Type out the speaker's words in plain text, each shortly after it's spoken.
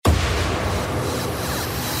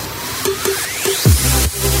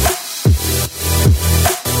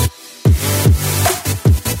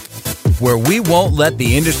where we won't let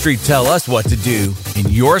the industry tell us what to do,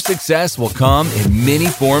 and your success will come in many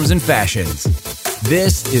forms and fashions.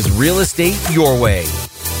 This is Real Estate Your Way.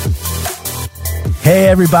 Hey,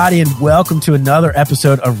 everybody, and welcome to another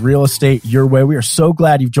episode of Real Estate Your Way. We are so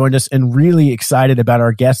glad you've joined us and really excited about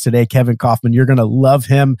our guest today, Kevin Kaufman. You're going to love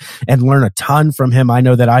him and learn a ton from him. I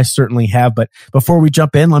know that I certainly have. But before we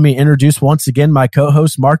jump in, let me introduce once again my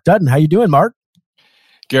co-host, Mark Dutton. How you doing, Mark?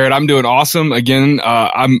 Garrett, I'm doing awesome. Again,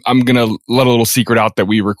 I'm going to let a little secret out that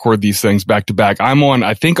we record these things back to back. I'm on,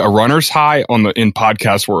 I think, a runner's high in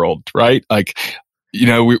podcast world, right? Like, you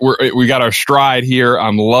know, we got our stride here.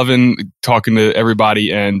 I'm loving talking to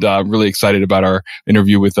everybody and really excited about our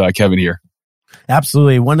interview with Kevin here.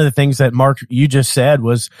 Absolutely. One of the things that, Mark, you just said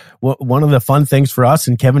was one of the fun things for us,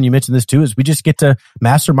 and Kevin, you mentioned this too, is we just get to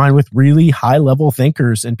mastermind with really high-level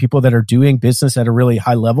thinkers and people that are doing business at a really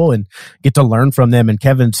high level and get to learn from them. And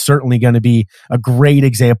Kevin's certainly going to be a great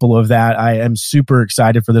example of that. I am super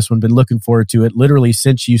excited for this one. Been looking forward to it literally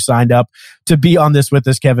since you signed up to be on this with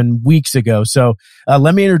us, Kevin, weeks ago. So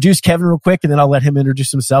let me introduce Kevin real quick, and then I'll let him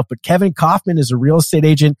introduce himself. But Kevin Kaufman is a real estate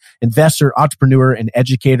agent, investor, entrepreneur, and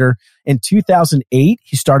educator. In 2008,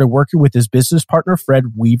 he started working with his business partner,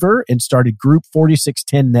 Fred Weaver, and started Group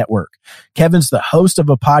 4610 Network. Kevin's the host of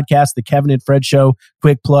a podcast, The Kevin and Fred Show.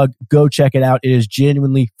 Quick plug, go check it out. It is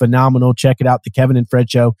genuinely phenomenal. Check it out, The Kevin and Fred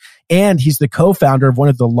Show. And he's the co-founder of one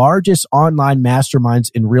of the largest online masterminds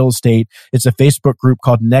in real estate. It's a Facebook group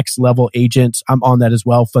called Next Level Agents. I'm on that as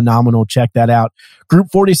well. Phenomenal. Check that out. Group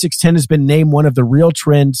 4610 has been named one of the Real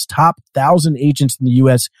Trend's top 1,000 agents in the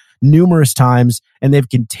U.S. numerous times, and they've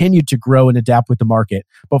continued to grow and adapt with the market.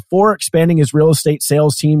 Before expanding his real estate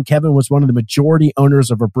sales team, Kevin was one of the majority owners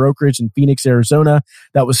of a brokerage in Phoenix, Arizona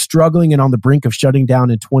that was struggling and on the brink of shutting down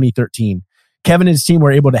in 2013. Kevin and his team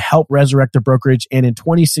were able to help resurrect the brokerage and in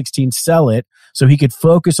 2016 sell it so he could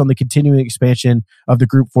focus on the continuing expansion of the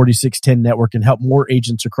Group 4610 network and help more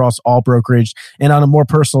agents across all brokerage. And on a more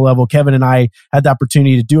personal level, Kevin and I had the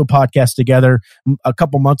opportunity to do a podcast together a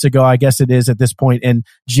couple months ago, I guess it is at this point, and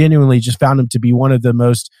genuinely just found him to be one of the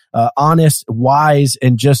most honest, wise,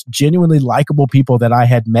 and just genuinely likable people that I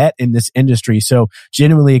had met in this industry. So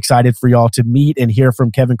genuinely excited for y'all to meet and hear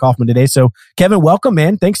from Kevin Kaufman today. So Kevin, welcome,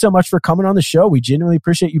 man. Thanks so much for coming on the show. We genuinely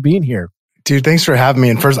appreciate you being here. Dude, thanks for having me.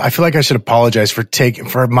 And first, I feel like I should apologize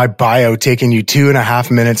for my bio taking you 2.5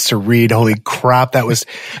 minutes to read. Holy crap. That was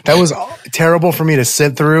terrible for me to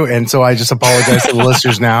sit through. And so I just apologize to the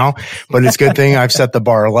listeners now, but it's a good thing I've set the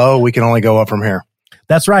bar low. We can only go up from here.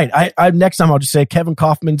 That's right. I next time I'll just say Kevin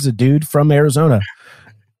Kaufman's a dude from Arizona.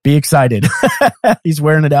 Be excited. He's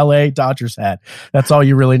wearing an LA Dodgers hat. That's all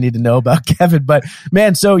you really need to know about Kevin. But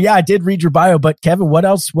man, so yeah, I did read your bio, but Kevin,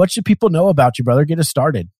 what should people know about you, brother? Get us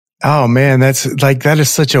started. Oh man, that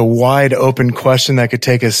is such a wide open question that could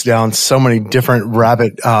take us down so many different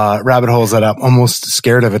rabbit holes that I'm almost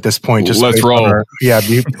scared of at this point. Just let's roll.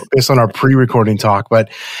 Based on our pre-recording talk.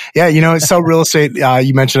 But yeah, so real estate,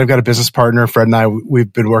 you mentioned I've got a business partner, Fred and I,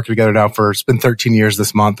 we've been working together now it's been 13 years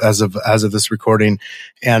this month as of this recording.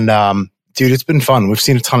 And, dude, it's been fun. We've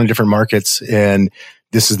seen a ton of different markets, and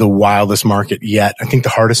this is the wildest market yet. I think the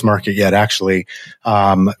hardest market yet, actually,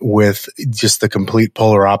 with just the complete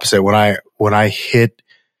polar opposite. When I hit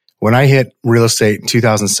real estate in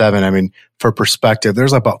 2007, I mean, for perspective,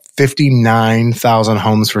 there's about 59,000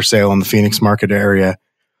 homes for sale in the Phoenix market area.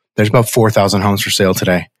 There's about 4,000 homes for sale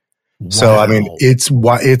today. Wow. So, I mean,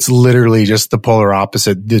 it's literally just the polar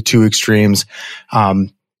opposite, the two extremes.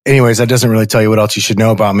 Anyways, that doesn't really tell you what else you should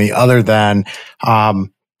know about me other than,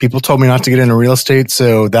 people told me not to get into real estate,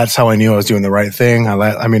 so that's how I knew I was doing the right thing.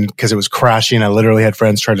 Because it was crashing. I literally had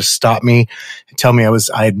friends try to stop me and tell me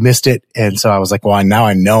I had missed it, and so I was like, "Well, now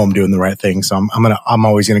I know I'm doing the right thing." So I'm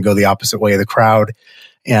always going to go the opposite way of the crowd,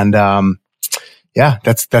 and yeah,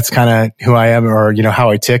 that's kind of who I am, or how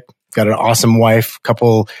I tick. Got an awesome wife,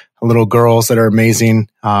 couple little girls that are amazing.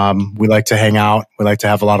 We like to hang out. We like to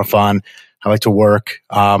have a lot of fun. I like to work.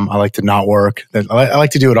 I like to not work. I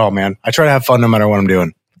like to do it all, man. I try to have fun no matter what I'm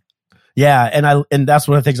doing. Yeah. And that's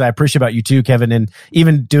one of the things I appreciate about you too, Kevin. And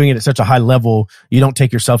even doing it at such a high level, you don't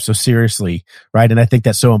take yourself so seriously. Right. And I think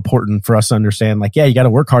that's so important for us to understand, like, yeah, you got to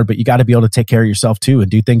work hard, but you got to be able to take care of yourself too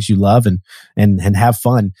and do things you love and have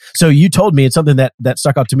fun. So you told me, it's something that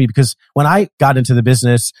stuck out to me, because when I got into the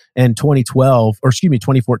business in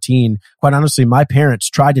 2014, quite honestly, my parents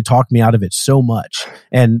tried to talk me out of it so much.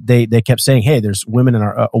 And they kept saying, hey, there's a woman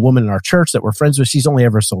in our church that we're friends with. She's only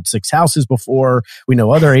ever sold 6 houses before. We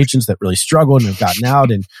know other agents that really struggled and have gotten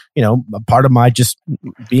out. And, you know, a part of my just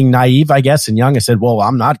being naive, I guess, and young, I said, well,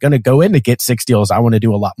 I'm not going to go in to get 6 deals. I want to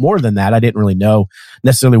do a lot more than that. I didn't really know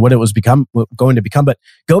necessarily what it was going to become. But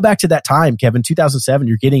go back to that time, Kevin, 2007,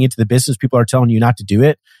 you're getting into the business. People are telling you not to do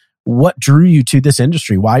it. What drew you to this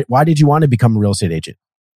industry? Why did you want to become a real estate agent?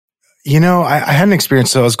 You know, I had an experience.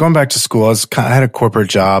 So I was going back to school. I had a corporate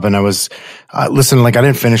job, and I was, listen, like I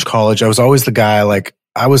didn't finish college. I was always the guy, like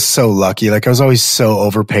I was so lucky. Like I was always so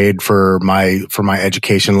overpaid for my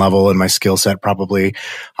education level and my skill set probably.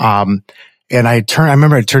 And I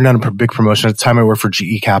remember I turned down a big promotion at the time. I worked for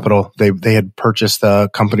GE Capital. They had purchased the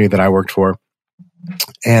company that I worked for.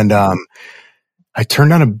 And, I turned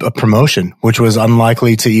down a promotion, which was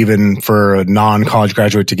unlikely to even for a non-college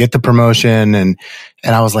graduate to get the promotion. And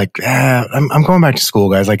I was like, I'm going back to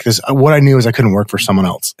school, guys. Like this, what I knew is I couldn't work for someone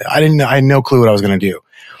else. I had no clue what I was going to do.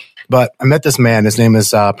 But I met this man. His name is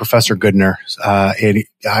Professor Goodner. I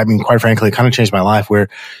mean, quite frankly, it kind of changed my life where,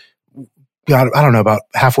 I don't know, about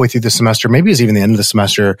halfway through the semester, maybe it was even the end of the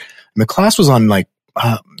semester, and the class was on like,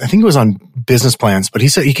 I think it was on business plans, but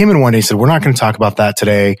he came in one day, he said, we're not going to talk about that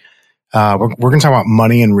today. We're going to talk about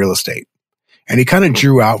money and real estate. And he kind of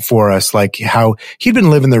drew out for us like how he'd been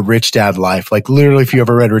living the rich dad life. Like literally, if you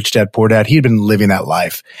ever read Rich Dad, Poor Dad, he'd been living that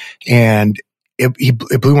life. And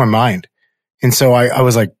it blew my mind. And so I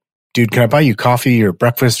was like, dude, can I buy you coffee or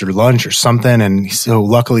breakfast or lunch or something? And so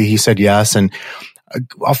luckily he said yes. And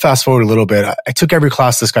I'll fast forward a little bit. I took every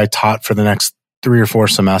class this guy taught for the next 3 or 4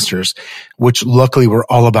 semesters, which luckily were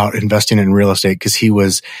all about investing in real estate because he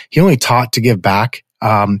only taught to give back.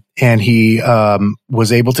 And he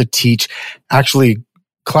was able to teach actually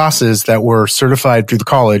classes that were certified through the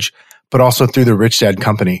college, but also through the Rich Dad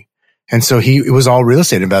company. And so it was all real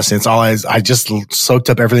estate investing. It's all I just soaked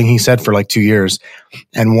up everything he said for like 2 years.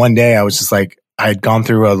 And one day I was just like, I had gone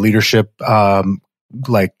through a leadership class,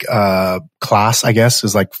 I guess. It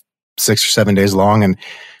was like 6 or 7 days long. And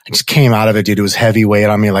I just came out of it, dude. It was heavy weight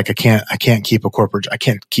on me. Like I can't keep I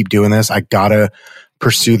can't keep doing this. I gotta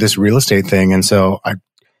pursue this real estate thing. And so I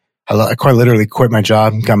quite literally quit my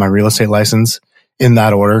job, got my real estate license in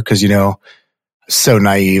that order. Cause you know, so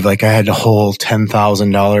naive. Like I had a whole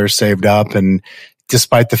 $10,000 saved up. And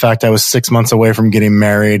despite the fact I was 6 months away from getting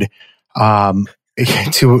married, to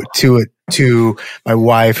my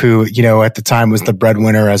wife, who, you know, at the time was the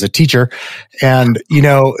breadwinner as a teacher. And, you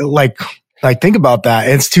know, like think about that.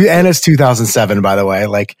 It's 2007, by the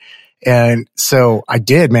way, and so I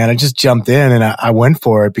did, man. I just jumped in and I went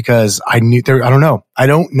for it because I knew I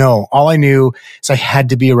don't know. All I knew is I had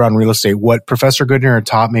to be around real estate. What Professor Goodner had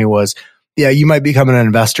taught me was, yeah, you might become an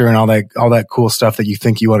investor and all that cool stuff that you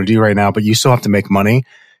think you want to do right now, but you still have to make money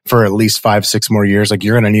for at least 5-6 more years. Like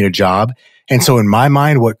you're going to need a job. And so in my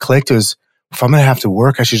mind, what clicked was, if I'm going to have to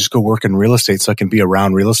work, I should just go work in real estate so I can be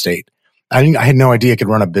around real estate. I had no idea I could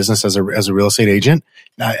run a business as a real estate agent.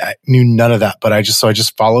 I knew none of that, but I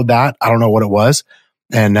just followed that. I don't know what it was.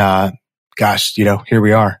 And, gosh, you know, here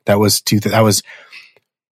we are. That was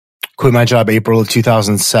quit my job April of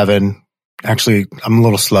 2007. Actually, I'm a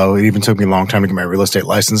little slow. It even took me a long time to get my real estate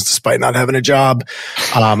license despite not having a job.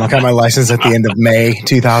 I got my license at the end of May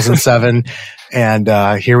 2007.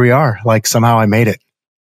 And, here we are. Like somehow I made it.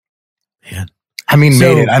 Man. I mean,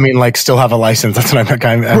 made it. I mean, like, still have a license. That's what I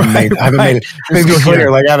haven't made. I haven't made it. Maybe it's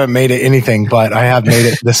clear, like, I haven't made it anything, but I have made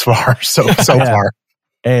it this far. So far.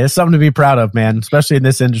 Hey, it's something to be proud of, man. Especially in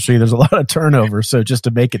this industry, there's a lot of turnover. So just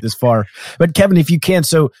to make it this far. But Kevin, if you can,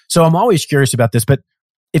 so I'm always curious about this, but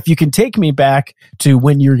if you can take me back to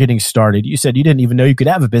when you were getting started, you said you didn't even know you could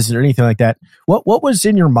have a business or anything like that. What was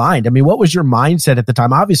in your mind? I mean, what was your mindset at the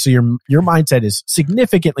time? Obviously, your mindset is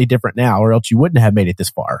significantly different now, or else you wouldn't have made it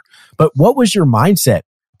this far. But what was your mindset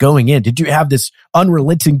going in? Did you have this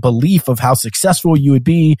unrelenting belief of how successful you would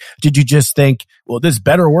be? Did you just think, well, this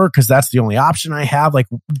better work because that's the only option I have? Like,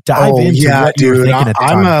 dive into what you were thinking at the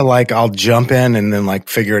time. I'm I'll jump in and then like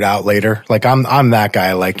figure it out later. Like I'm that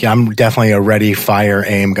guy. Like I'm definitely a ready, fire,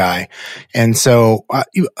 aim guy. And so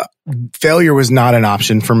failure was not an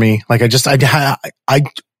option for me. Like I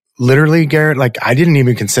literally, Garrett, like I didn't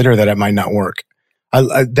even consider that it might not work.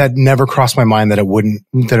 That never crossed my mind that it wouldn't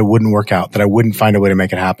work out, that I wouldn't find a way to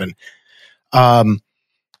make it happen.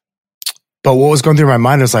 But what was going through my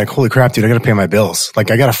mind was like, holy crap, dude, I got to pay my bills. Like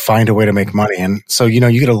I got to find a way to make money. And so, you know,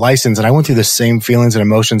 you get a license, and I went through the same feelings and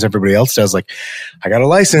emotions everybody else does. Like, I got a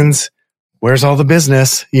license. Where's all the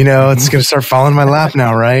business? You know, it's going to start falling in my lap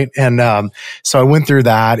now. Right. And, so I went through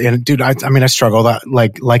that, and dude, I struggled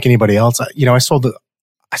like anybody else. You know, I sold a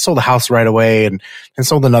house right away and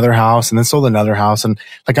sold another house and then sold another house. And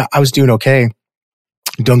like, I was doing okay.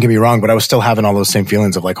 don't get me wrong, but I was still having all those same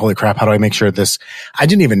feelings of like, holy crap, how do I make sure this, I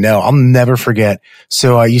didn't even know. I'll never forget.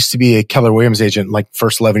 So I used to be a Keller Williams agent, like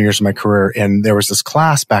first 11 years of my career. And there was this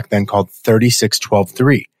class back then called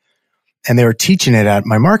 36-12-3. And they were teaching it at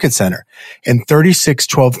my market center. And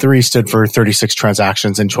 36-12-3 stood for 36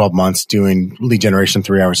 transactions in 12 months doing lead generation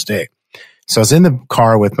 3 hours a day. So I was in the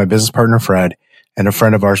car with my business partner, Fred, and a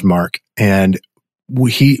friend of ours, Mark. And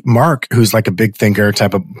Mark, who's like a big thinker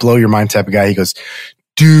type of blow your mind type of guy, he goes,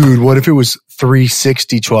 dude, what if it was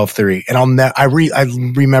 360-12-3? And I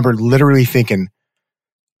remember literally thinking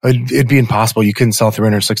it'd be impossible. You couldn't sell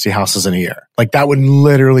 360 houses in a year. Like that would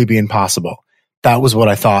literally be impossible. That was what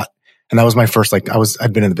I thought. And that was my first, like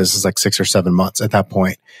I'd been in the business like 6 or 7 months at that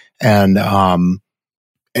point. And, then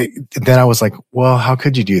I was like, well, how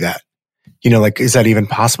could you do that? Like, is that even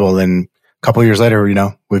possible? And a couple of years later,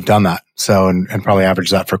 we've done that. So, and probably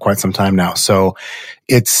averaged that for quite some time now. So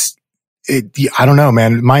I don't know,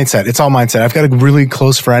 man. Mindset. It's all mindset. I've got a really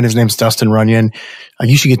close friend. His name's Dustin Runyon.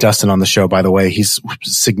 You should get Dustin on the show, by the way. He's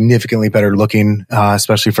significantly better looking,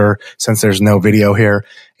 especially since there's no video here,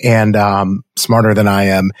 and smarter than I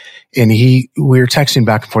am. And we were texting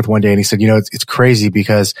back and forth one day, and he said, it's crazy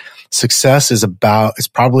because success it's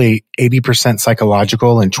probably 80%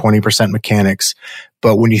 psychological and 20% mechanics.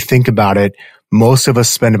 But when you think about it, most of us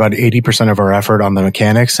spend about 80% of our effort on the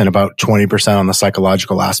mechanics and about 20% on the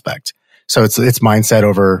psychological aspect. So it's mindset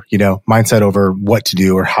over, mindset over what to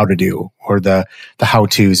do or how to do, or the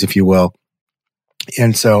how-tos, if you will.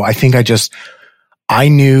 And so I think I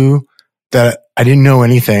knew that I didn't know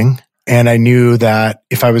anything. And I knew that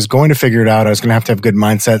if I was going to figure it out, I was going to have good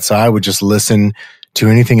mindset. So I would just listen to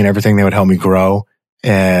anything and everything that would help me grow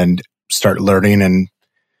and start learning. And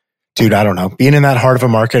dude, I don't know, being in that heart of a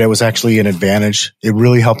market, it was actually an advantage. It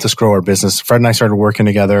really helped us grow our business. Fred and I started working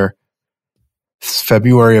together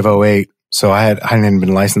February of 2008. So I hadn't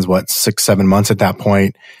been licensed, 6-7 months at that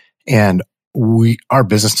point. And our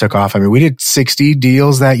business took off. I mean, we did 60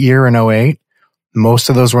 deals that year in 2008. Most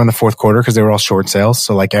of those were in the fourth quarter because they were all short sales.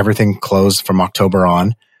 So like everything closed from October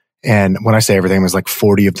on. And when I say everything, it was like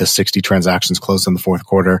 40 of the 60 transactions closed in the fourth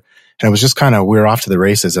quarter. And it was just we were off to the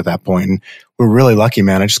races at that point. And we're really lucky,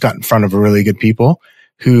 man. I just got in front of really good people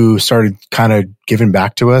who started kind of giving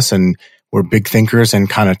back to us, and were big thinkers and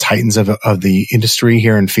kind of titans of the industry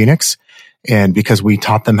here in Phoenix. And because we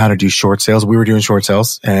taught them how to do short sales, we were doing short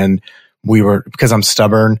sales, and because I'm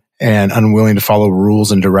stubborn and unwilling to follow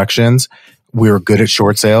rules and directions, we were good at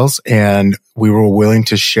short sales, and we were willing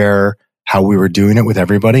to share how we were doing it with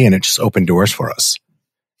everybody. And it just opened doors for us.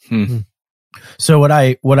 So what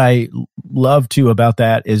I love too about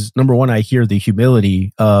that is, number one, I hear the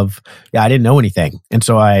humility of, I didn't know anything. And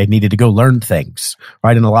so I needed to go learn things,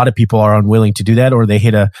 right? And a lot of people are unwilling to do that, or they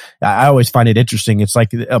I always find it interesting. It's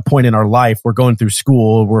like a point in our life, we're going through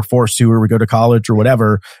school, we're forced to, or we go to college or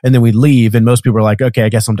whatever, and then we leave, and most people are like, okay, I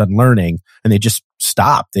guess I'm done learning. And they just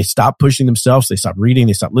stop. They stop pushing themselves. They stop reading.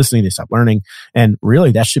 They stop listening. They stop learning. And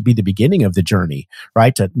really, that should be the beginning of the journey,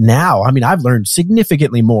 right? To now, I've learned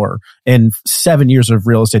significantly more in 7 years of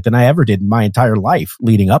real estate than I ever did in my entire life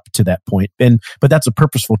leading up to that point. But that's a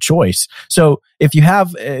purposeful choice. So if you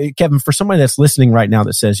have, Kevin, for somebody that's listening right now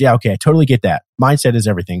that says, yeah, okay, I totally get that. Mindset is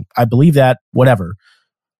everything. I believe that, whatever.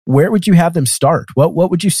 Where would you have them start? What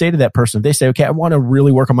would you say to that person? If they say, okay, I want to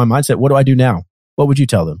really work on my mindset, what do I do now? What would you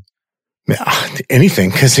tell them?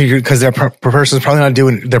 Anything, because their person's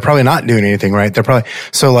they're probably not doing anything, right? They're probably,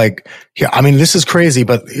 so like, yeah, this is crazy,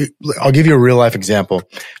 but I'll give you a real life example.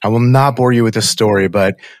 I will not bore you with this story,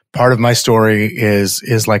 but part of my story is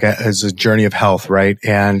a journey of health, right?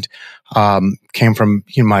 And, came from,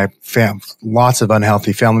 my lots of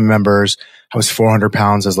unhealthy family members. I was 400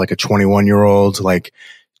 pounds as like a 21-year-old,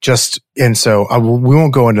 and so we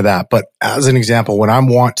won't go into that. But as an example, when I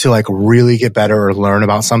want to like really get better or learn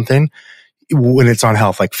about something, when it's on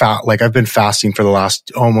health, like I've been fasting for the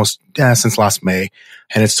last since last May,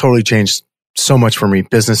 and it's totally changed so much for me,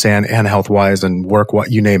 business and health wise, and work,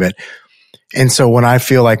 what you name it. And so when I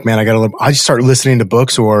feel like, man, I just start listening to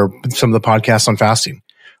books or some of the podcasts on fasting.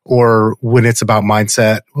 Or when it's about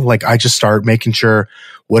mindset, like I just start making sure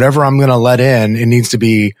whatever I'm going to let in, it needs to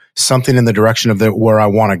be something in the direction of where I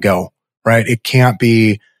want to go, right? It can't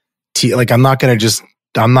be I'm not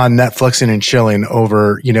Netflixing and chilling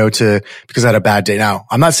over, because I had a bad day. Now,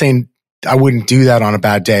 I'm not saying I wouldn't do that on a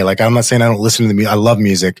bad day. Like, I'm not saying I don't listen to the music. I love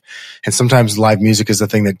music. And sometimes live music is the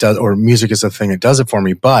thing that does, or music is the thing that does it for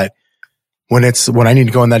me. But when I need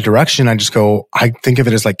to go in that direction, I think of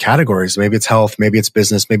it as like categories. Maybe it's health, maybe it's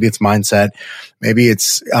business, maybe it's mindset, maybe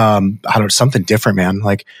it's, something different, man.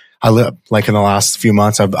 Like like in the last few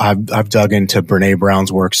months, I've dug into Brene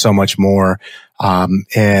Brown's work so much more.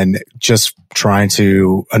 And just trying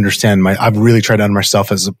to understand I've really tried to understand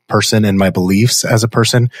myself as a person and my beliefs as a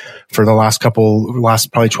person for the last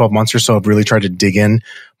probably 12 months or so. I've really tried to dig in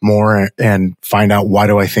more and find out why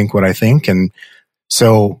do I think what I think. And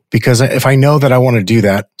so, because if I know that I want to do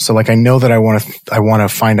that, so like I know that I want to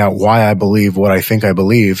find out why I believe what I think I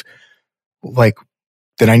believe, like,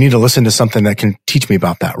 then I need to listen to something that can teach me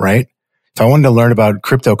about that, right? If I wanted to learn about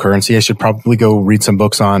cryptocurrency, I should probably go read some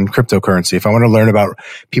books on cryptocurrency. If I want to learn about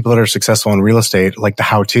people that are successful in real estate, like the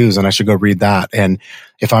how-tos, and I should go read that. And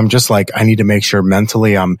if I'm just like, I need to make sure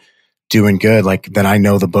mentally I'm doing good, like then I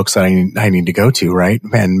know the books that I need to go to, right?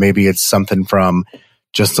 And maybe it's something from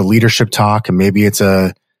just a leadership talk, and maybe it's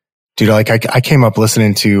like I came up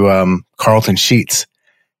listening to Carlton Sheets.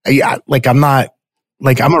 I'm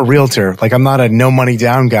a realtor, like I'm not a no money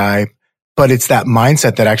down guy. But it's that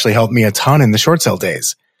mindset that actually helped me a ton in the short sale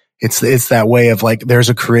days. It's that way of like, there's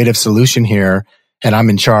a creative solution here and I'm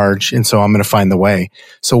in charge. And so I'm going to find the way.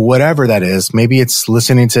 So whatever that is, maybe it's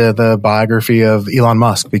listening to the biography of Elon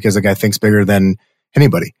Musk because the guy thinks bigger than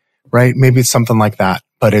anybody, right? Maybe it's something like that,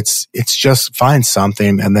 but it's just find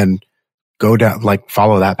something and then go down, like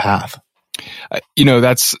follow that path.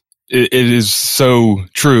 It is so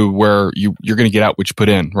true where you're going to get out what you put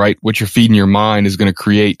in, right? What you're feeding your mind is going to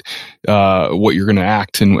create what you're going to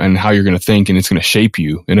act and how you're going to think, and it's going to shape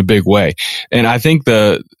you in a big way. And I think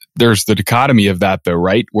there's the dichotomy of that though,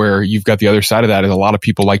 right? Where you've got the other side of that is a lot of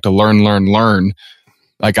people like to learn.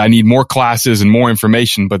 Like I need more classes and more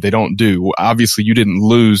information, but they don't do. Obviously, you didn't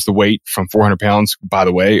lose the weight from 400 pounds, by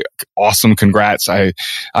the way. Awesome. Congrats. I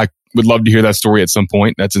would love to hear that story at some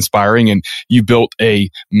point. That's inspiring. And you built a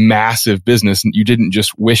massive business and you didn't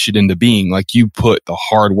just wish it into being, like you put the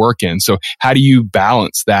hard work in. So how do you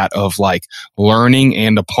balance that of like learning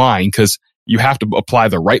and applying? Because you have to apply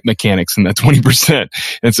the right mechanics in that 20%.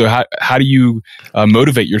 And so how do you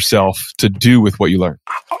motivate yourself to do with what you learn?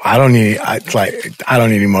 I don't need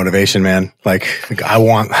any motivation, man.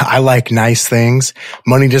 I like nice things.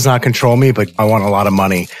 Money does not control me, but I want a lot of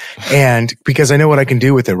money. And because I know what I can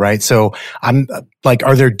do with it, right? So I'm like,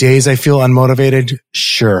 are there days I feel unmotivated?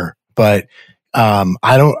 Sure. But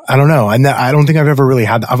I don't know. And I don't think I've ever really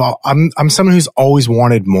had that. I'm someone who's always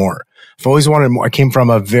wanted more. I've always wanted more. I came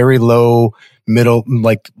from a very low middle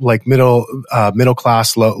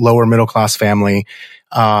class, lower middle class family.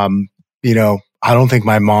 I don't think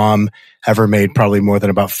my mom ever made probably more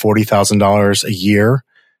than about $40,000 a year.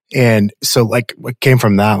 And so like what came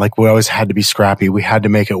from that, like we always had to be scrappy. We had to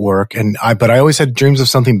make it work. But I always had dreams of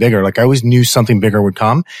something bigger. Like I always knew something bigger would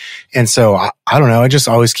come. And so I don't know. I just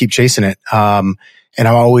always keep chasing it. And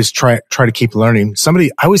I always try to keep learning. I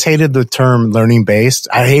always hated the term learning based.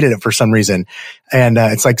 I hated it for some reason. And,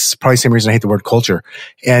 it's like probably the same reason I hate the word culture.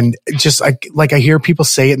 And just I hear people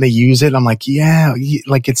say it and they use it. And I'm like, yeah,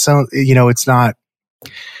 like it's so, it's not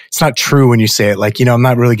true when you say it. Like, I'm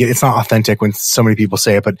not really it's not authentic when so many people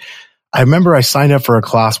say it. But I remember I signed up for a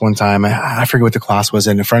class one time. I forget what the class was.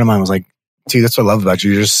 And a friend of mine was like, dude, that's what I love about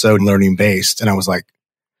you. You're just so learning based. And I was like,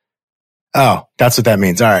 oh, that's what that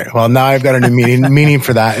means. All right. Well, now I've got a new meaning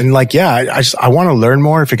for that. And like, yeah, I want to learn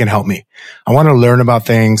more if it can help me. I want to learn about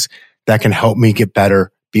things that can help me get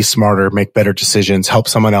better, be smarter, make better decisions, help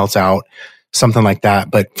someone else out, something like that.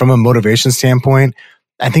 But from a motivation standpoint,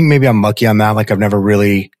 I think maybe I'm lucky on that. Like I've never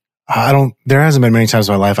really, there hasn't been many times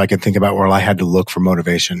in my life I can think about where I had to look for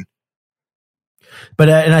motivation. But,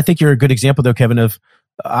 and I think you're a good example though, Kevin,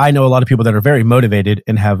 I know a lot of people that are very motivated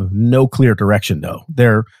and have no clear direction though.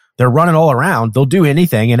 They're running all around. They'll do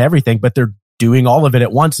anything and everything, but they're doing all of it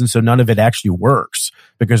at once. And so none of it actually works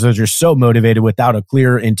because they're just so motivated without a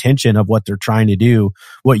clear intention of what they're trying to do.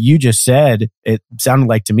 What you just said, it sounded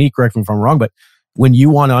like to me, correct me if I'm wrong, but when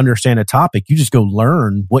you want to understand a topic, you just go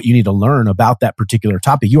learn what you need to learn about that particular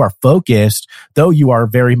topic. You are focused, though you are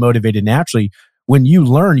very motivated naturally. When you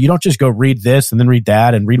learn, you don't just go read this and then read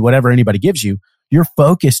that and read whatever anybody gives you. You're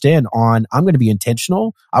focused in on, I'm going to be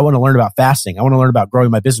intentional. I want to learn about fasting. I want to learn about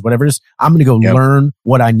growing my business, whatever it is. I'm going to go learn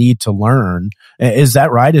what I need to learn. Is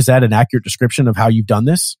that right? Is that an accurate description of how you've done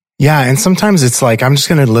this? Yeah. And sometimes it's like, I'm just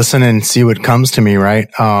going to listen and see what comes to me, right?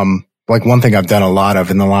 Like one thing I've done a lot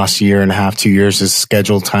of in the last year and a half, 2 years is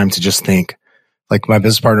schedule time to just think. Like my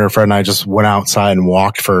business partner, Fred, and I just went outside and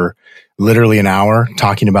walked for literally an hour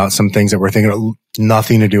talking about some things that we're thinking of,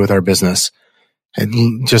 nothing to do with our business.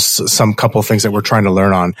 And just some couple of things that we're trying to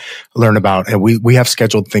learn about. And we have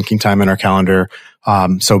scheduled thinking time in our calendar.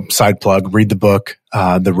 So side plug, read the book,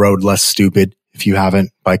 The Road Less Stupid, if you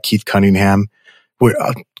haven't, by Keith Cunningham.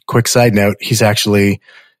 Quick side note, he's actually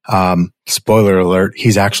Spoiler alert,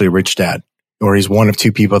 he's actually a rich dad, or he's one of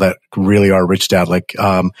two people that really are rich dad. Like,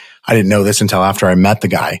 I didn't know this until after I met the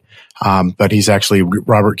guy. But he's actually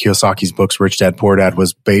Robert Kiyosaki's books, Rich Dad, Poor Dad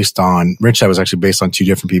was actually based on two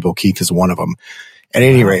different people. Keith is one of them. At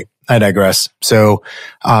any rate, I digress. So,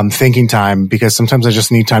 thinking time, because sometimes I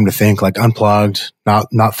just need time to think, like unplugged, not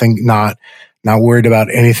worried about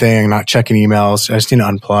anything, not checking emails. I just need to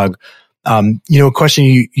unplug. A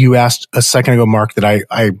question you asked a second ago, Mark, that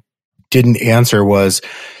I didn't answer was,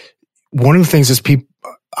 one of the things is people,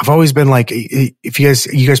 I've always been like, if you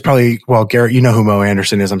guys probably, well, Garrett, you know who Mo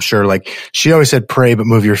Anderson is, I'm sure. Like, she always said, pray, but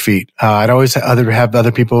move your feet. I'd always have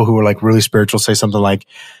other people who were like really spiritual say something like,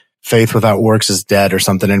 faith without works is dead or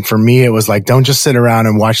something. And for me, it was like, don't just sit around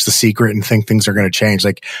and watch The Secret and think things are going to change.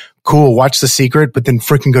 Like, cool, watch The Secret, but then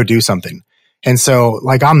freaking go do something. And so,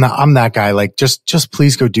 like, I'm that guy. Like, just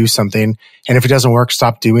please go do something. And if it doesn't work,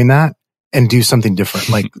 stop doing that and do something different.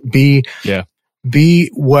 Like, be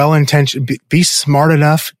well-intentioned, be smart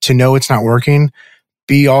enough to know it's not working.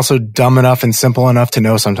 Be also dumb enough and simple enough to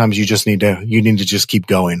know sometimes you need to just keep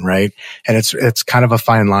going, right? And it's kind of a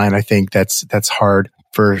fine line. I think that's hard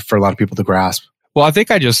for a lot of people to grasp. Well, I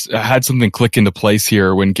think I just had something click into place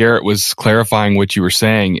here when Garrett was clarifying what you were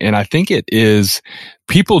saying. And I think it is,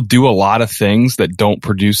 people do a lot of things that don't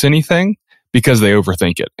produce anything because they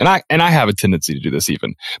overthink it. And I have a tendency to do this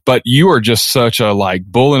even, but you are just such a like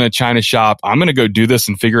bull in a china shop. I'm going to go do this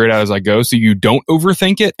and figure it out as I go. So you don't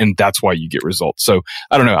overthink it. And that's why you get results. So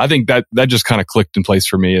I don't know. I think that just kind of clicked in place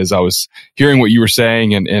for me as I was hearing what you were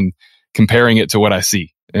saying and comparing it to what I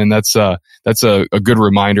see. And that's a good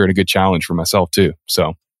reminder and a good challenge for myself too.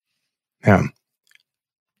 So, yeah.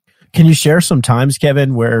 Can you share some times,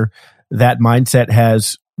 Kevin, where that mindset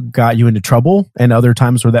has got you into trouble and other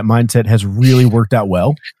times where that mindset has really worked out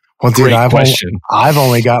well? Well, dude, I've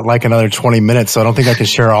only got like another 20 minutes, so I don't think I can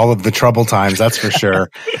share all of the trouble times. That's for sure.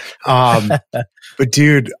 But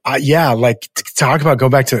dude, like talk about go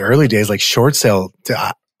back to the early days, like short sale.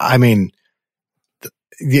 I mean,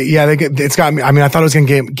 it's got me. I mean, I thought it was going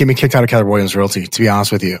to get me kicked out of Keller Williams Realty, to be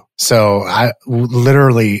honest with you. So I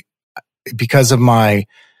literally, because of my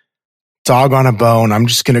dog on a bone, I'm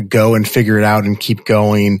just going to go and figure it out and keep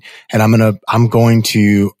going. And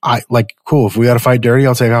cool. If we got to fight dirty,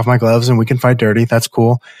 I'll take off my gloves and we can fight dirty. That's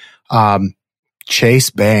cool.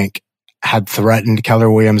 Chase Bank had threatened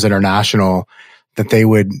Keller Williams International that they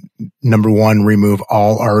would, number one, remove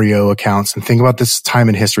all REO accounts. And think about this time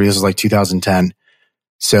in history. This is like 2010.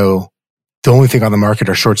 So the only thing on the market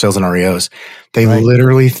are short sales and REOs. They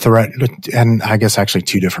literally threatened, and I guess actually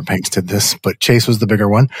two different banks did this, but Chase was the bigger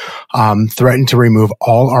one, threatened to remove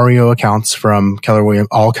all REO accounts from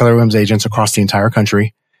all Keller Williams agents across the entire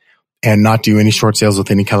country and not do any short sales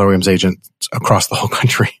with any Keller Williams agents across the whole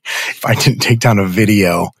country. If I didn't take down a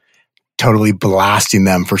video totally blasting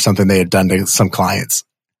them for something they had done to some clients.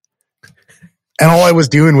 And all I was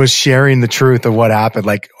doing was sharing the truth of what happened.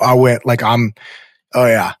 Like I went, like oh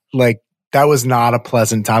yeah, like that was not a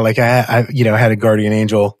pleasant time. Like I had a guardian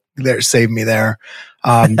angel there, saved me there.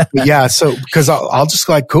 Yeah. So, cause I'll just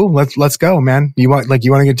like, cool, let's go, man. You want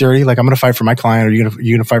to get dirty? Like I'm going to fight for my client, or you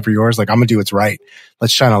going to fight for yours? Like I'm going to do what's right.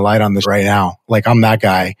 Let's shine a light on this right now. Like I'm that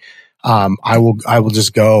guy. I will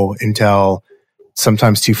just go until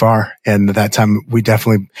sometimes too far. And that time we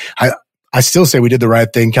definitely, I still say we did the right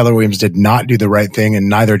thing. Keller Williams did not do the right thing, and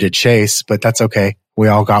neither did Chase, but that's okay. We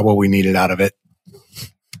all got what we needed out of it.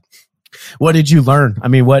 What did you learn? I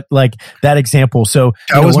mean, what, like that example? So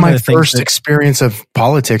that was my first experience of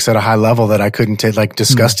politics at a high level that I couldn't take, like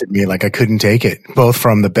disgusted me. Like I couldn't take it, both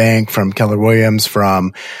from the bank, from Keller Williams,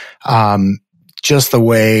 from, just the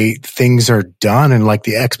way things are done and like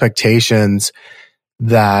the expectations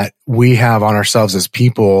that we have on ourselves as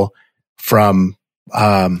people from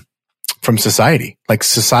society, like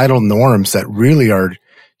societal norms that really are,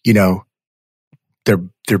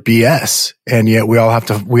 they're BS. And yet we have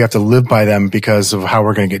to live by them because of how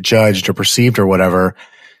we're going to get judged or perceived or whatever.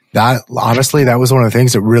 That honestly, that was one of the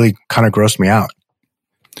things that really kind of grossed me out.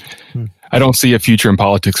 I don't see a future in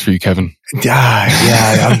politics for you, Kevin.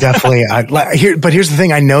 Yeah, I'm definitely, but here's the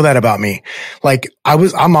thing. I know that about me. Like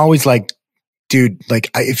I'm always like, dude, like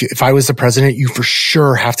if I was the president, you for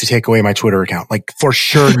sure have to take away my Twitter account. Like for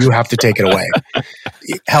sure you have to take it away.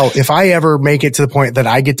 Hell, if I ever make it to the point that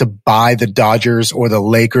I get to buy the Dodgers or the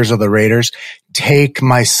Lakers or the Raiders, take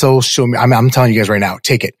my social media. I'm telling you guys right now,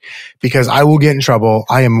 take it, because I will get in trouble.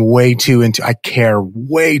 I am I care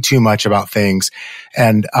way too much about things.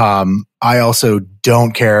 And, I also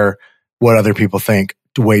don't care what other people think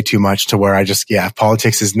way too much to where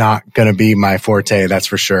politics is not going to be my forte. That's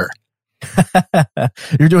for sure.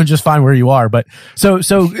 You're doing just fine where you are. But so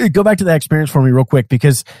go back to that experience for me real quick,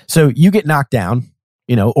 because so you get knocked down,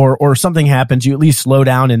 or something happens, you at least slow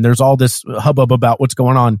down and there's all this hubbub about what's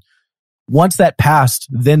going on. Once that passed,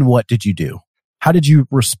 then what did you do? How did you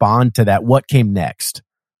respond to that? What came next?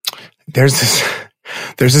 There's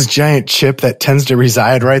this giant chip that tends to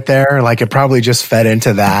reside right there. Like, it probably just fed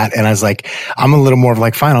into that. And I was like, I'm a little more of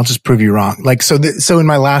like, fine, I'll just prove you wrong. Like, so in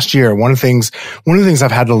my last year, one of the things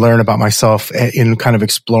I've had to learn about myself in kind of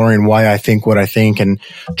exploring why I think what I think and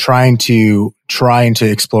trying to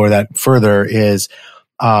explore that further is,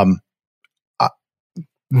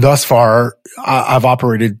 thus far, I've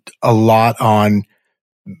operated a lot on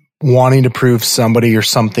wanting to prove somebody or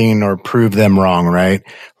something or prove them wrong, right?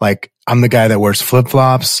 Like, I'm the guy that wears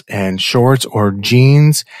flip-flops and shorts or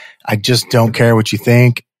jeans. I just don't care what you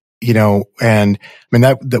think, and I mean,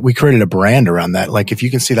 that we created a brand around that. Like, if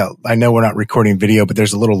you can see that, I know we're not recording video, but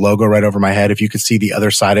there's a little logo right over my head. If you could see the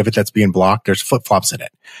other side of it that's being blocked, there's flip-flops in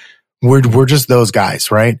it. We're just those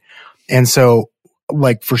guys, right? And so,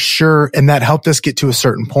 like, for sure, and that helped us get to a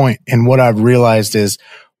certain point. And what I've realized is,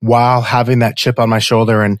 while having that chip on my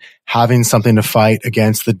shoulder and having something to fight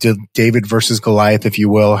against, the David versus Goliath, if you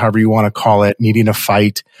will, however you want to call it, needing a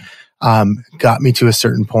fight, got me to a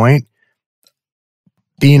certain point.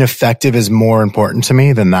 Being effective is more important to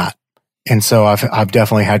me than that. And so I've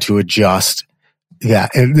definitely had to adjust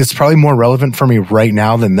that. And it's probably more relevant for me right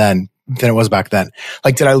now than it was back then.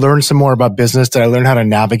 Like, did I learn some more about business? Did I learn how to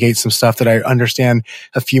navigate some stuff? Did I understand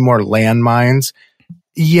a few more landmines?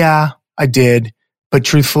 Yeah, I did. But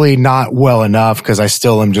truthfully, not well enough, because I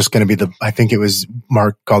still am just going to be I think it was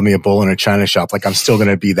Mark called me a bull in a china shop. Like, I'm still going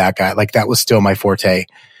to be that guy. Like, that was still my forte,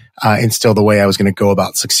 and still the way I was going to go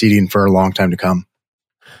about succeeding for a long time to come.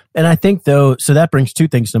 And I think, though, so that brings two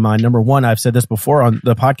things to mind. Number one, I've said this before on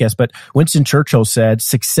the podcast, but Winston Churchill said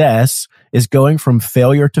success is going from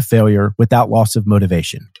failure to failure without loss of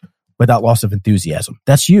motivation, without loss of enthusiasm.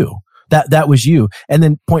 That's you. That was you. And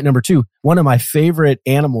then point number two, one of my favorite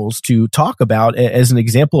animals to talk about as an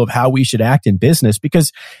example of how we should act in business,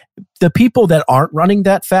 because the people that aren't running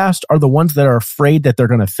that fast are the ones that are afraid that they're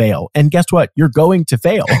going to fail. And guess what? You're going to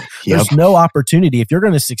fail. Yep. There's no opportunity. If you're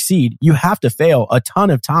going to succeed, you have to fail a ton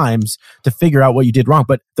of times to figure out what you did wrong.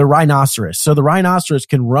 But the rhinoceros, so the rhinoceros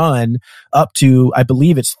can run up to, I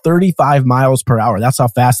believe it's 35 miles per hour. That's how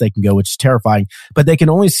fast they can go, which is terrifying. But they can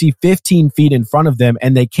only see 15 feet in front of them,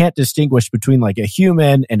 and they can't distinguish between like a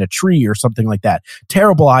human and a tree or something like that.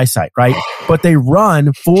 Terrible eyesight, right? But they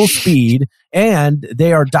run full speed. And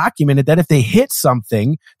they are documented that if they hit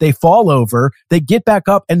something, they fall over, they get back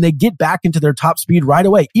up, and they get back into their top speed right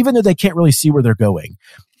away, even though they can't really see where they're going.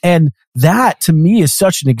 And that, to me, is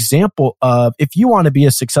such an example of, if you want to be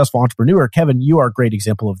a successful entrepreneur, Kevin, you are a great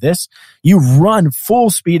example of this. You run full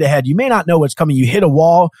speed ahead. You may not know what's coming. You hit a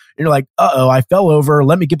wall, and you're like, uh-oh, I fell over.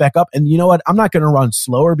 Let me get back up. And you know what? I'm not going to run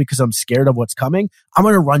slower because I'm scared of what's coming. I'm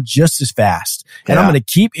going to run just as fast. And I'm going to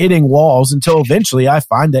keep hitting walls until eventually I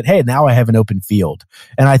find that, hey, now I have an open field.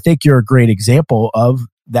 And I think you're a great example of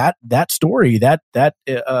that story, that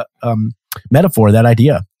metaphor, that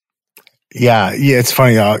idea. Yeah. It's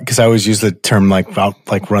funny because I always use the term like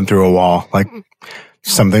run through a wall. Like,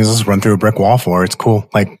 some things just run through a brick wall for. It's cool.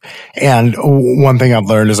 Like, and one thing I've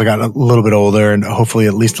learned as I got a little bit older and hopefully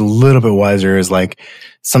at least a little bit wiser is like,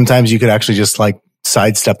 sometimes you could actually just like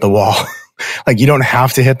sidestep the wall. Like, you don't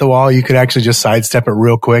have to hit the wall. You could actually just sidestep it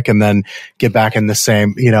real quick and then get back in the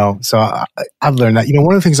same, so I've learned that.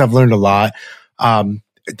 One of the things I've learned a lot,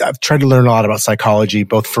 I've tried to learn a lot about psychology,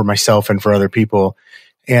 both for myself and for other people.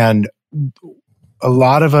 And a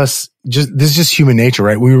lot of us this is just human nature,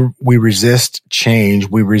 right? We resist change.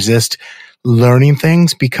 We resist learning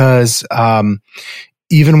things because,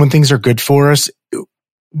 even when things are good for us,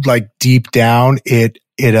 like deep down, it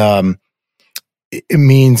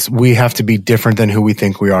means we have to be different than who we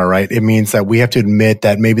think we are, right? It means that we have to admit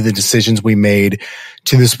that maybe the decisions we made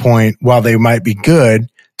to this point, while they might be good,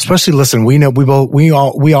 especially, listen, we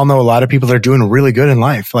all know a lot of people that are doing really good in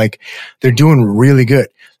life. Like, they're doing really good.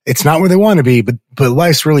 It's not where they want to be, but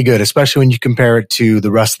life's really good, especially when you compare it to the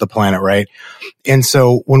rest of the planet, right? And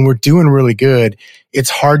so when we're doing really good, it's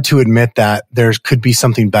hard to admit that there could be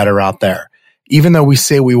something better out there. Even though we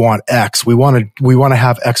say we want X, we want to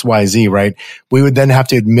have X, Y, Z, right? We would then have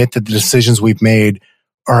to admit that the decisions we've made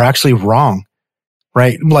are actually wrong,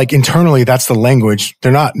 right? Like, internally, that's the language.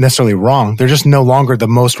 They're not necessarily wrong. They're just no longer the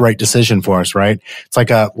most right decision for us, right? It's like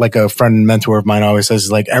a friend and mentor of mine always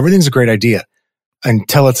says, like, everything's a great idea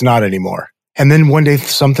until it's not anymore. And then one day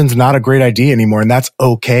something's not a great idea anymore, and that's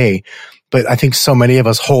okay. But I think so many of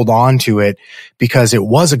us hold on to it because it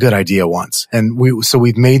was a good idea once. And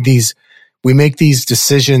we've made these we make these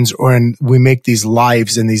decisions we make these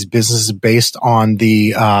lives and these businesses based on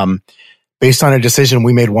a decision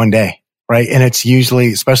we made one day, right? And it's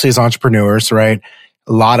usually, especially as entrepreneurs, right?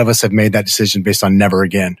 A lot of us have made that decision based on never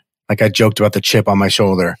again. Like I joked about the chip on my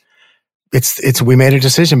shoulder. We made a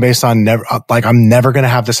decision based on never, like I'm never going to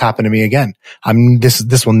have this happen to me again.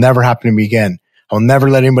 This will never happen to me again. I'll never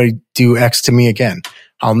let anybody do X to me again.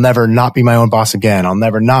 I'll never not be my own boss again. I'll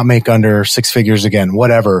never not make under 6 figures again,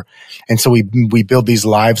 whatever. And so we build these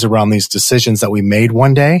lives around these decisions that we made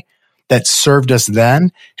one day that served us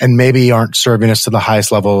then and maybe aren't serving us to the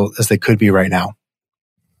highest level as they could be right now.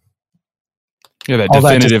 Yeah, that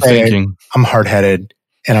definitive thinking. I'm hard-headed.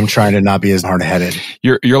 And I'm trying to not be as hard-headed.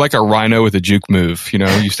 You're like a rhino with a juke move. You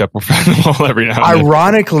know, you step over the wall every now and then.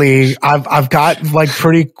 Ironically, I've got like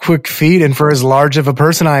pretty quick feet, and for as large of a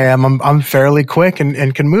person I am, I'm fairly quick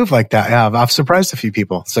and can move like that. Yeah, I've surprised a few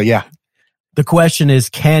people. So yeah. The question is,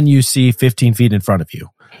 can you see 15 feet in front of you?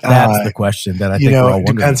 That's the question that I think we're all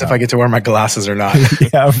wondering depends about. If I get to wear my glasses or not.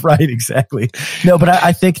 Yeah, right. Exactly. No, but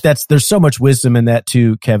I think there's so much wisdom in that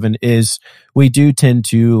too, Kevin, is we do tend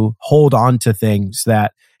to hold on to things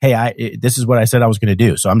that, hey, this is what I said I was going to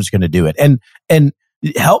do, so I'm just going to do it. And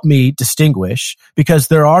help me distinguish, because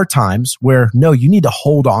there are times where, no, you need to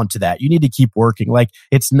hold on to that. You need to keep working. Like,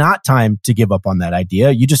 it's not time to give up on that idea.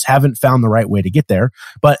 You just haven't found the right way to get there.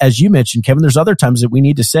 But as you mentioned, Kevin, there's other times that we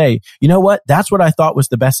need to say, you know what? That's what I thought was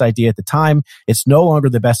the best idea at the time. It's no longer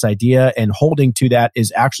the best idea. And holding to that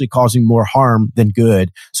is actually causing more harm than good.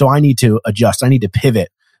 So I need to adjust. I need to pivot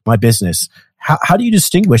my business. How do you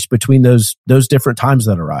distinguish between those different times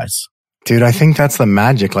that arise? Dude, I think that's the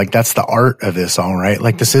magic. Like, that's the art of this, all right?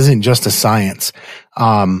 Like, this isn't just a science.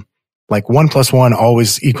 Like 1 + 1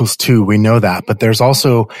 always equals 2. We know that, but there's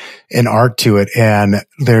also an art to it. And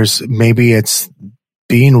maybe it's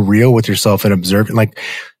being real with yourself and observing. Like,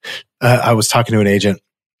 I was talking to an agent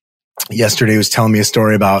yesterday who was telling me a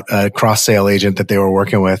story about a cross sale agent that they were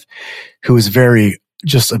working with who was very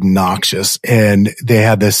just obnoxious. And they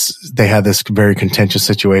had this very contentious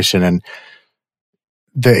situation. And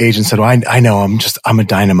the agent said, well, I know I'm a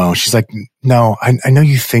dynamo. She's like, no, I know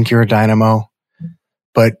you think you're a dynamo,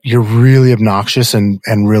 but you're really obnoxious and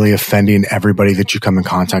really offending everybody that you come in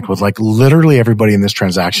contact with. Like, literally everybody in this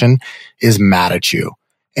transaction is mad at you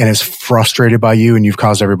and is frustrated by you, and you've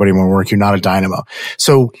caused everybody more work. You're not a dynamo.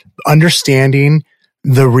 So understanding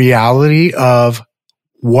the reality of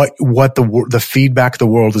what the feedback the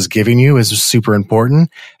world is giving you is super important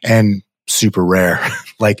and super rare.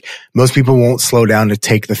 Like, most people won't slow down to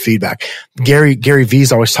take the feedback. Gary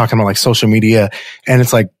V's always talking about like social media, and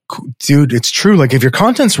it's like, dude, it's true. Like, if your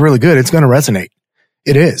content's really good, it's going to resonate.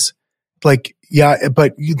 It is. Like, yeah,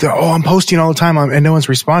 but I'm posting all the time and no one's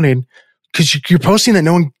responding because you're posting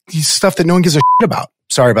stuff that no one gives a shit about.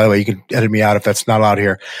 Sorry, by the way, you can edit me out if that's not allowed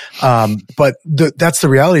here. But that's the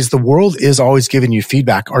reality, is the world is always giving you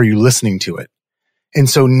feedback. Are you listening to it? And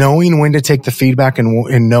so knowing when to take the feedback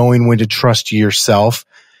and knowing when to trust yourself,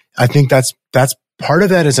 I think that's part of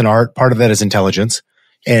that is an art, part of that is intelligence.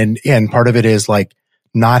 And part of it is like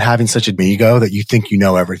not having such an ego that you think you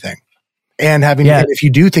know everything. And and if you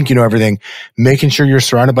do think you know everything, making sure you're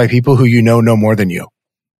surrounded by people who you know more than you.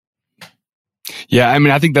 Yeah, I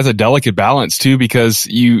mean, I think that's a delicate balance too, because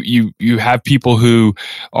you have people who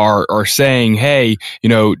are saying, hey, you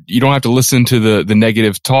know, you don't have to listen to the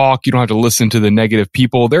negative talk. You don't have to listen to the negative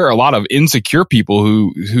people. There are a lot of insecure people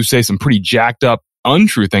who say some pretty jacked up,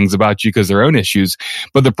 untrue things about you because of their own issues.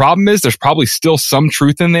 But the problem is there's probably still some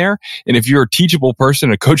truth in there. And if you're a teachable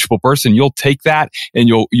person, a coachable person, you'll take that and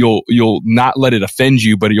you'll not let it offend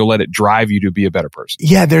you, but you'll let it drive you to be a better person.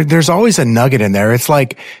 Yeah, there's always a nugget in there. It's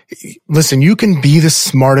like, listen, you can be the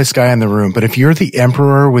smartest guy in the room, but if you're the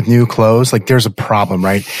emperor with new clothes, like, there's a problem,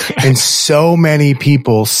 right? And so many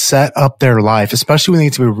people set up their life, especially when they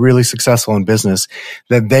need to be really successful in business,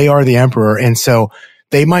 that they are the emperor. And so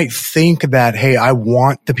they might think that, hey, I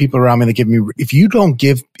want the people around me to give me, if you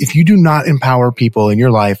do not empower people in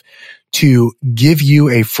your life to give you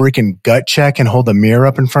a freaking gut check and hold a mirror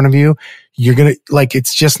up in front of you, you're going to, like,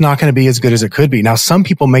 it's just not going to be as good as it could be. Now, some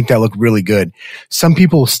people make that look really good. Some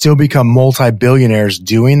people still become multi-billionaires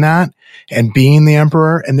doing that and being the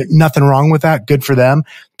emperor, and there's nothing wrong with that. Good for them.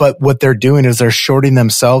 But what they're doing is they're shorting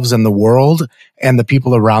themselves and the world and the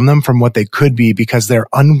people around them from what they could be because they're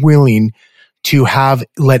unwilling to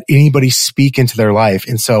let anybody speak into their life.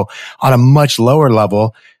 And so on a much lower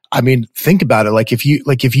level, I mean, think about it. Like, if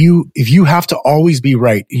you have to always be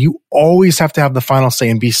right, you always have to have the final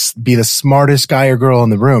say and be the smartest guy or girl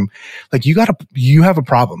in the room. Like, you have a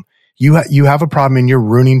problem. You have a problem, and you're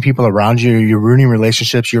ruining people around you. You're ruining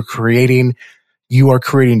relationships. You are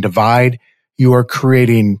creating divide. you are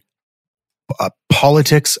creating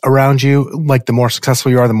politics around you. Like the more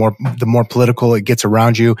successful you are, the more political it gets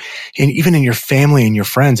around you, and even in your family and your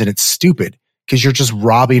friends. And it's stupid because you're just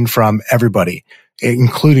robbing from everybody,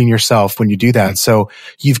 including yourself, when you do that. So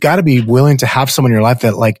you've got to be willing to have someone in your life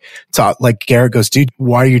that like Garrett goes, dude,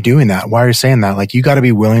 why are you doing that? Why are you saying that? Like, you got to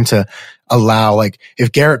be willing to allow, like,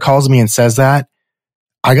 if Garrett calls me and says that,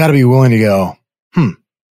 I got to be willing to go,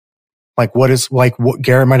 like, what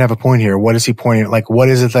Garrett might have a point here. What is he pointing at? Like, what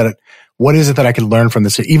is it that I can learn from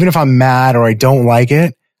this? Even if I'm mad or I don't like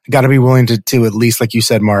it, I got to be willing to at least, like you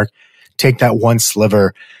said, Mark, take that one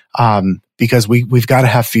sliver. Because we've got to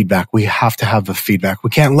have feedback. We have to have the feedback. We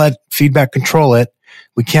can't let feedback control it.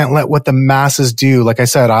 We can't let what the masses do. Like I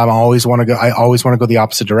said, I always want to go the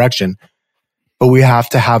opposite direction, but we have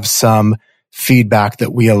to have some feedback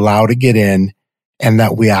that we allow to get in and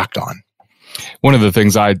that we act on. One of the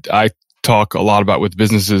things I talk a lot about with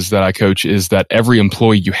businesses that I coach is that every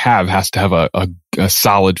employee you have has to have a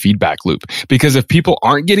solid feedback loop. Because if people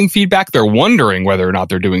aren't getting feedback, they're wondering whether or not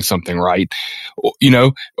they're doing something right, so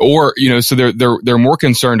they're more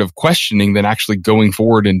concerned of questioning than actually going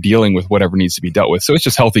forward and dealing with whatever needs to be dealt with. So it's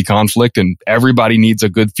just healthy conflict, and everybody needs a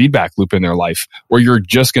good feedback loop in their life, or you're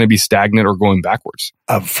just going to be stagnant or going backwards.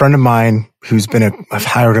 A friend of mine I've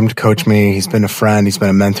hired him to coach me. He's been a friend. He's been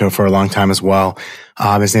a mentor for a long time as well.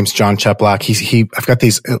 His name's John Cheplack. I've got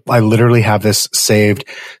these, I literally have this saved.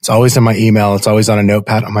 It's always in my email. It's always on a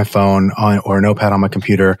notepad on my phone or a notepad on my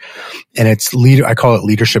computer. And I call it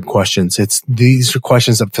leadership questions. These are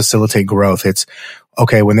questions that facilitate growth. It's,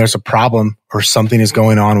 okay, when there's a problem or something is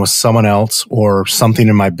going on with someone else or something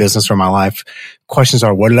in my business or my life, questions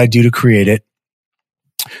are, what did I do to create it?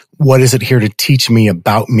 What is it here to teach me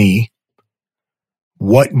about me?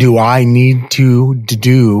 What do I need to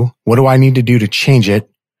do? What do I need to do to change it?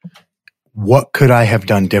 What could I have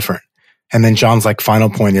done different? And then John's like final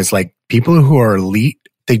point is like, people who are elite,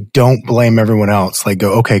 they don't blame everyone else. Like,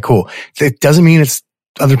 go, okay, cool. It doesn't mean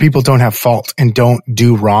other people don't have fault and don't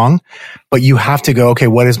do wrong, but you have to go, okay,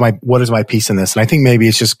 what is my piece in this? And I think maybe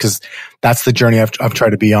it's just because that's the journey I've tried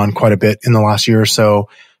to be on quite a bit in the last year or so.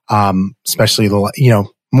 Especially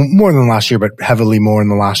more than the last year, but heavily more in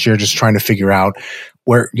the last year, just trying to figure out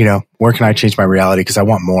where can I change my reality? Because I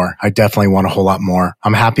want more. I definitely want a whole lot more.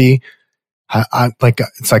 I'm happy.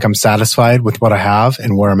 It's like I'm satisfied with what I have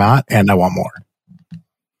and where I'm at, and I want more.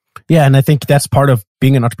 Yeah, and I think that's part of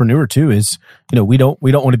being an entrepreneur too. Is we don't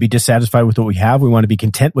want to be dissatisfied with what we have. We want to be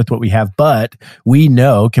content with what we have, but we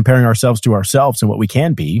know, comparing ourselves to ourselves and what we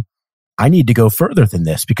can be, I need to go further than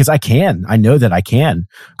this because I can. I know that I can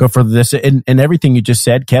go further than this. And everything you just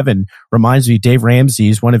said, Kevin, reminds me, Dave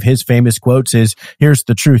Ramsey's, one of his famous quotes is, here's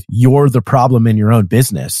the truth. You're the problem in your own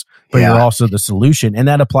business, but you're also the solution. And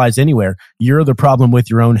that applies anywhere. You're the problem with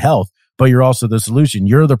your own health, but you're also the solution.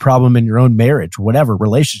 You're the problem in your own marriage, whatever,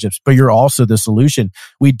 relationships, but you're also the solution.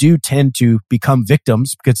 We do tend to become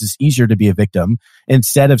victims because it's easier to be a victim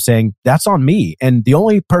instead of saying, that's on me. And the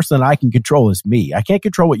only person that I can control is me. I can't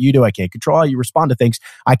control what you do. I can't control how you respond to things.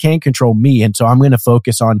 I can't control me. And so I'm going to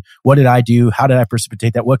focus on what did I do? How did I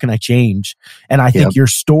precipitate that? What can I change? And I think your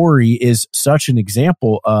story is such an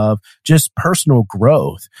example of just personal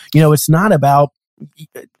growth. It's not about,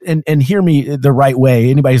 and hear me the right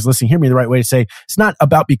way. Anybody's listening, hear me the right way to say it's not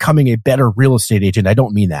about becoming a better real estate agent. I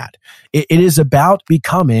don't mean that. It is about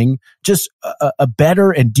becoming just a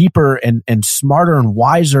better and deeper and smarter and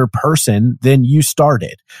wiser person than you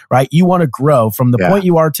started, right? You want to grow from the point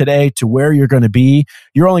you are today to where you're going to be.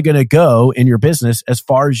 You're only going to go in your business as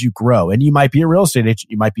far as you grow. And you might be a real estate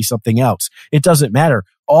agent. You might be something else. It doesn't matter.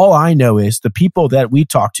 All I know is the people that we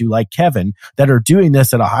talk to, like Kevin, that are doing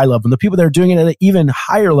this at a high level, and the people that are doing it at an even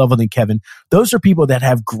higher level than Kevin, those are people that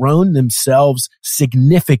have grown themselves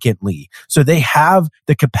significantly. So they have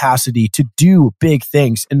the capacity to do big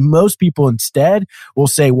things. And most people instead will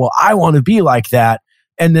say, well, I want to be like that.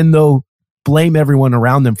 And then they'll blame everyone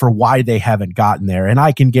around them for why they haven't gotten there. And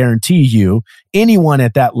I can guarantee you, anyone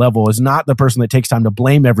at that level is not the person that takes time to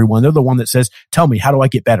blame everyone. They're the one that says, tell me, how do I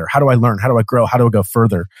get better? How do I learn? How do I grow? How do I go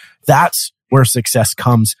further? That's where success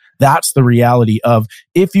comes. That's the reality of,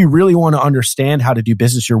 if you really want to understand how to do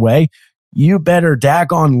business your way, you better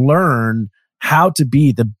daggone learn how to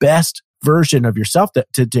be the best version of yourself,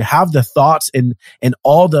 to have the thoughts and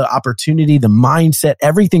all the opportunity, the mindset,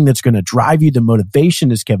 everything that's going to drive you, the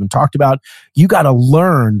motivation, as Kevin talked about. You got to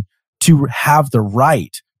learn to have the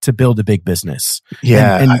right to build a big business.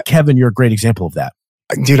 Yeah. And Kevin, you're a great example of that.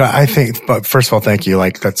 Dude, I think, but first of all, thank you.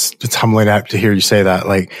 Like, it's humbling to hear you say that.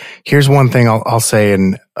 Like, here's one thing I'll say.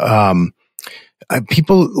 And,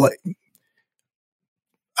 people, like,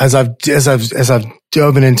 as I've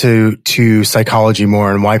dove into psychology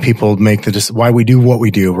more and why people make why we do what we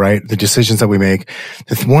do, right? The decisions that we make.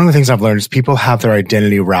 One of the things I've learned is people have their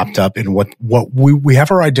identity wrapped up in what we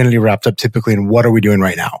have our identity wrapped up typically in what are we doing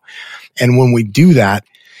right now. And when we do that,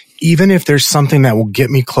 even if there's something that will get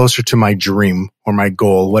me closer to my dream or my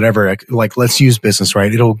goal, whatever, like let's use business,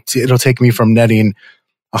 right? It'll take me from netting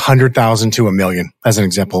 100,000 to 1 million as an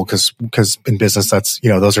example, because in business, that's,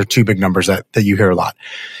 those are two big numbers that you hear a lot.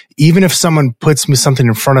 Even if someone puts me something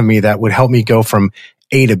in front of me that would help me go from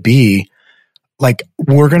A to B, like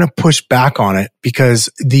we're going to push back on it because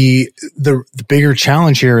the bigger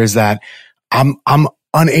challenge here is that I'm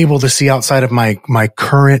unable to see outside of my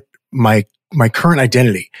current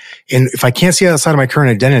identity. And if I can't see outside of my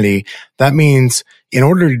current identity, that means in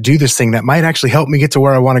order to do this thing that might actually help me get to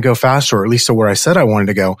where I want to go faster, or at least to where I said I wanted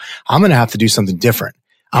to go, I'm going to have to do something different.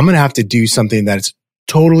 I'm going to have to do something that's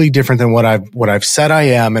totally different than what I've said I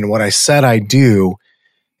am and what I said I do.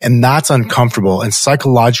 And that's uncomfortable. And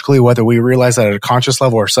psychologically, whether we realize that at a conscious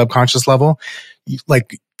level or subconscious level,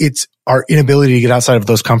 like it's our inability to get outside of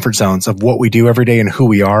those comfort zones of what we do every day and who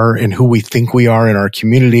we are and who we think we are in our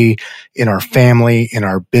community, in our family, in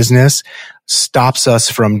our business, stops us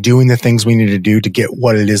from doing the things we need to do to get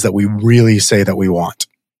what it is that we really say that we want.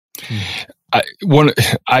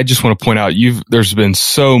 I just want to point out, there's been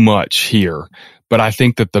so much here, but I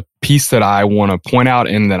think that the piece that I want to point out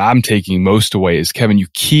and that I'm taking most away is, Kevin, you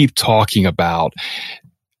keep talking about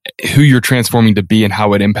who you're transforming to be and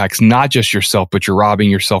how it impacts not just yourself, but you're robbing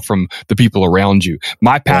yourself from the people around you.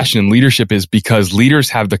 My passion in leadership is because leaders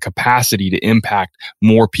have the capacity to impact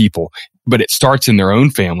more people, but it starts in their own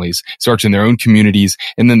families, starts in their own communities,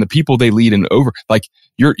 and then the people they lead and over, like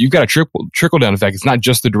you've got a trickle down effect. It's not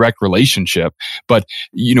just the direct relationship, but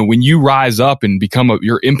when you rise up and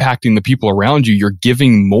you're impacting the people around you, you're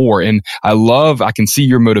giving more. And I can see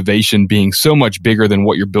your motivation being so much bigger than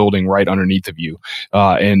what you're building right underneath of you.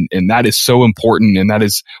 And that is so important. And that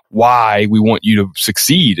is why we want you to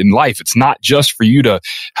succeed in life. It's not just for you to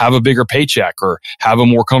have a bigger paycheck or have a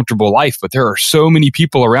more comfortable life, but there are so many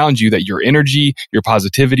people around you that your energy, your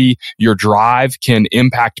positivity, your drive can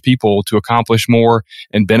impact people to accomplish more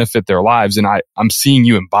and benefit their lives. And I'm seeing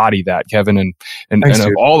you embody that, Kevin. And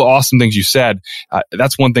of all the awesome things you said,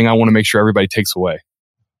 that's one thing I want to make sure everybody takes away.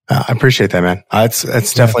 I appreciate that, man.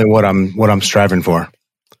 It's definitely what I'm striving for.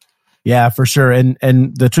 Yeah, for sure. And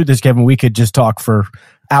the truth is, Kevin, we could just talk for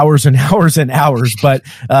hours and hours and hours. But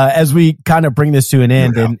as we kind of bring this to an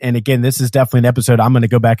end, and again, this is definitely an episode I'm going to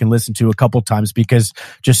go back and listen to a couple times because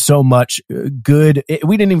just so much good.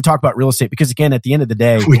 We didn't even talk about real estate because, again, at the end of the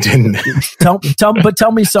day, we didn't.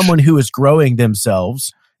 Tell me someone who is growing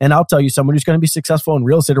themselves. And I'll tell you someone who's going to be successful in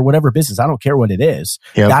real estate or whatever business. I don't care what it is.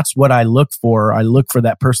 Yep. That's what I look for. I look for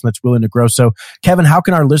that person that's willing to grow. So, Kevin, how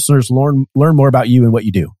can our listeners learn more about you and what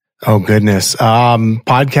you do? Oh, goodness.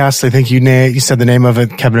 Podcast. I think you said the name of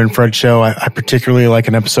it, Kevin and Fred Show. I particularly like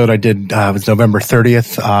an episode I did, it was November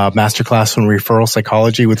 30th, masterclass on referral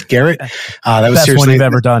psychology with Garrett. That was best one you've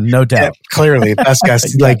ever done. No doubt. Yeah, clearly. Best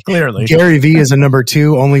guest. Clearly. Gary V is a number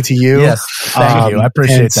 2 only to you. Yes. Thank you. I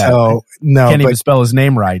appreciate that. So, no, can't even spell his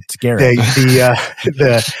name right. It's Garrett.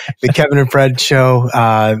 The Kevin and Fred Show,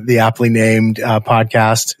 the aptly named,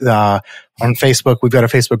 podcast, on Facebook, we've got a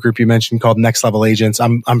Facebook group you mentioned called Next Level Agents.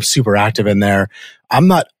 I'm super active in there. I'm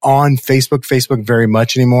not on Facebook very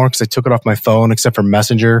much anymore because I took it off my phone except for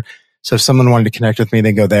Messenger. So if someone wanted to connect with me,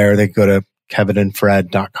 they go there. They go to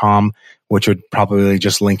kevinandfred.com, which would probably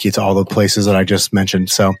just link you to all the places that I just mentioned.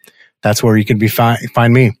 So that's where you can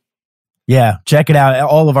find me. Yeah, check it out.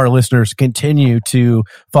 All of our listeners continue to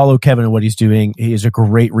follow Kevin and what he's doing. He is a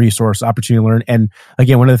great resource, opportunity to learn. And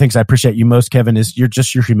again, one of the things I appreciate you most, Kevin, is your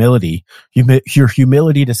humility. Your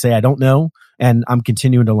humility to say, I don't know, and I'm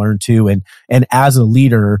continuing to learn too. And as a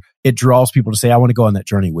leader, it draws people to say, I want to go on that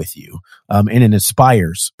journey with you. And it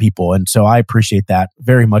inspires people. And so I appreciate that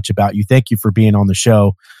very much about you. Thank you for being on the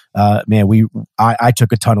show. Man, I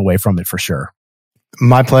took a ton away from it for sure.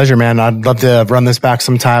 My pleasure, man. I'd love to run this back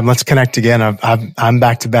sometime. Let's connect again. I'm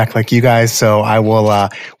back to back like you guys, so I will.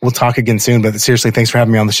 We'll talk again soon. But seriously, thanks for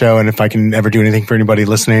having me on the show. And if I can ever do anything for anybody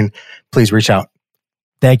listening, please reach out.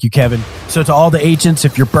 Thank you, Kevin. So to all the agents,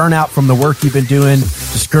 if you're burnt out from the work you've been doing,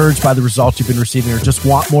 discouraged by the results you've been receiving, or just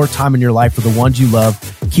want more time in your life for the ones you love,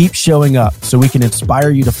 keep showing up so we can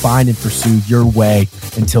inspire you to find and pursue your way.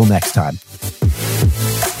 Until next time.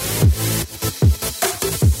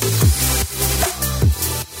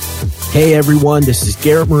 Hey everyone, this is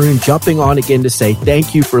Garrett Maroon jumping on again to say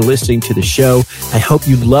thank you for listening to the show. I hope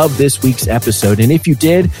you loved this week's episode, and if you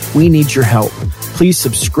did, we need your help. Please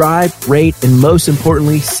subscribe, rate, and most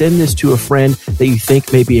importantly, send this to a friend that you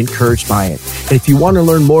think may be encouraged by it. And if you want to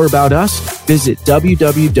learn more about us, visit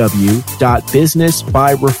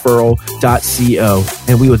www.businessbyreferral.co,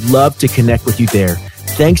 and we would love to connect with you there.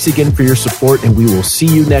 Thanks again for your support, and we will see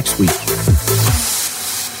you next week.